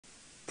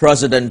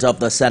President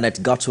of the Senate,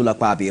 Godswill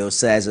Akpabio,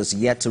 says has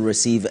yet to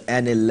receive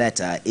any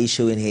letter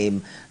issuing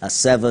him a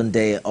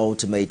 7-day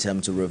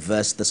ultimatum to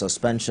reverse the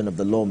suspension of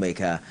the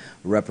lawmaker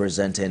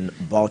representing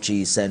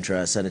Bauchi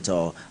Central,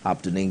 Senator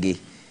Abdul Ningi.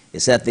 He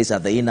said this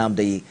at the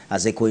Nnamdi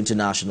Azikiwe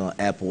International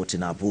Airport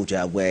in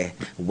Abuja,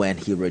 when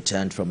he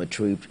returned from a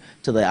trip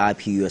to the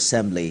IPU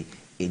Assembly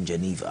in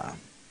Geneva.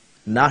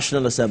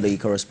 National Assembly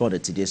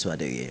correspondent TVC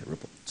News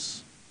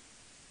reports.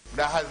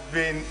 There has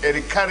been a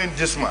recurring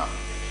dismal.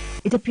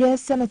 It appears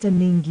Senator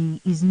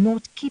Ningi is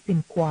not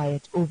keeping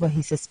quiet over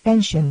his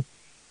suspension.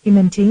 He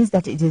maintains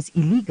that it is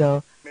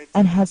illegal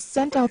and has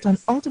sent out an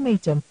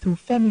ultimatum through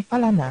Femi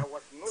Falana,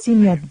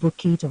 senior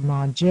advocate of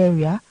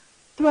Nigeria,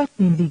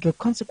 threatening legal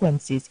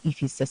consequences if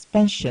his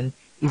suspension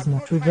is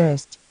not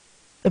reversed.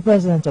 The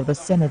President of the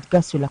Senate,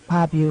 Godswill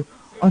Akpabio,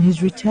 on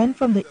his return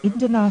from the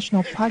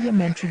International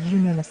Parliamentary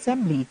Union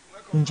Assembly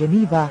in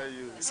Geneva,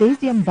 says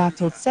the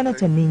embattled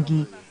Senator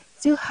Ningi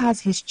still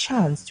has his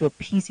chance to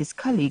appease his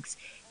colleagues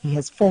he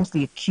has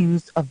falsely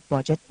accused of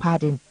budget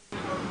padding.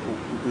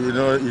 You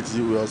know, it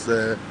was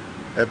a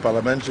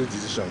parliamentary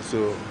decision,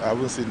 so I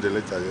haven't seen the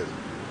letter yet.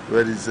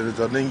 But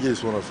Senator Ningi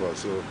is one of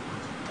us, so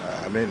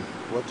I mean,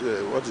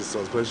 what is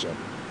suspension?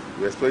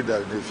 We expect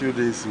that in a few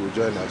days he will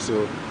join us,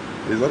 so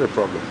it's not a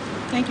problem.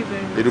 Thank you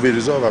very much. It will be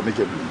resolved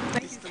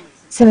amicably.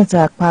 Senator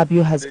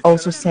Akpabio has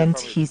also sent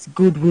his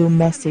goodwill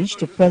message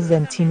to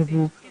President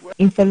Tinubu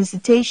in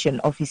felicitation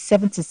of his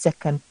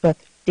 72nd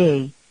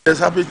birthday. Yes,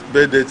 happy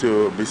birthday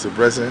to Mr.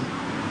 President.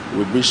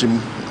 We wish him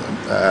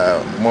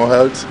more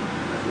health,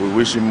 we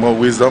wish him more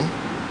wisdom,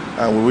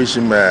 and we wish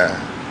him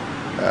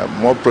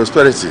more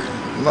prosperity.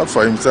 Not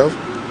for himself,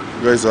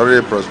 because he's already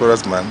a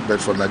prosperous man,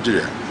 but for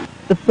Nigeria.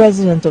 The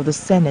President of the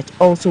Senate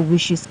also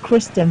wishes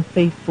Christian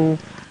faithful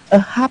a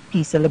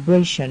happy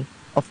celebration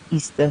of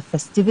Easter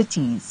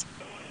festivities.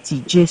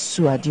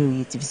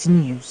 TVC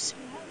News,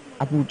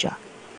 Abuja.